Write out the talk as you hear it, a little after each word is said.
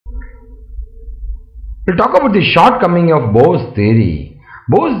We'll talk about the shortcoming of Bohr's theory.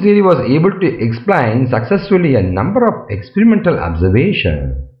 Bohr's theory was able to explain successfully a number of experimental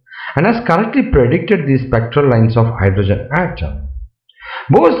observations and has correctly predicted the spectral lines of hydrogen atom.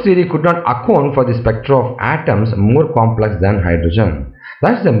 Bohr's theory could not account for the spectra of atoms more complex than hydrogen.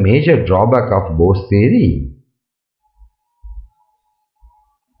 That's the major drawback of Bohr's theory.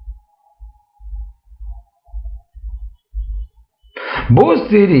 Bohr's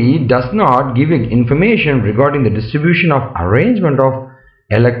theory does not give information regarding the distribution of arrangement of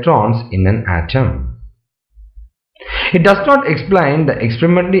electrons in an atom. It does not explain the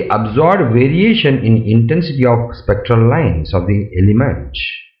experimentally observed variation in intensity of spectral lines of the element.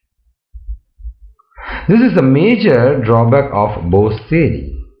 This is the major drawback of Bohr's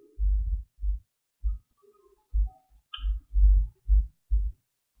theory.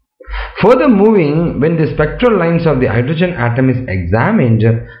 Further moving, when the spectral lines of the hydrogen atom is examined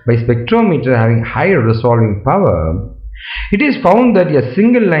by spectrometer having higher resolving power, it is found that a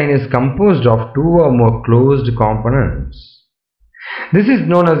single line is composed of two or more closed components. This is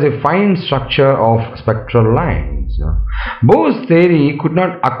known as the fine structure of spectral lines. Bohr's theory could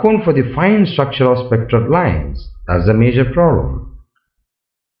not account for the fine structure of spectral lines. That's a major problem.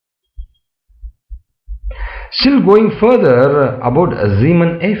 Still going further about a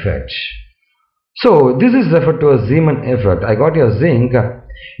Zeeman effect. So this is referred to as Zeeman effect. I got your zinc.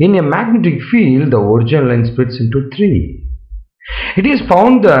 In a magnetic field, the original line splits into three. It is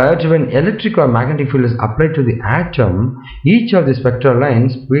found that when electric or magnetic field is applied to the atom, each of the spectral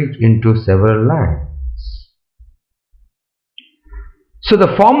lines split into several lines. So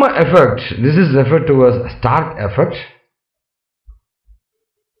the former effect, this is referred to as Stark effect,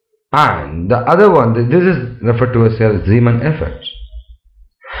 and the other one, this is referred to as Zeeman effect.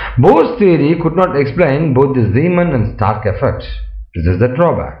 Bohr's theory could not explain both the Zeeman and Stark effect. This is the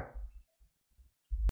drawback.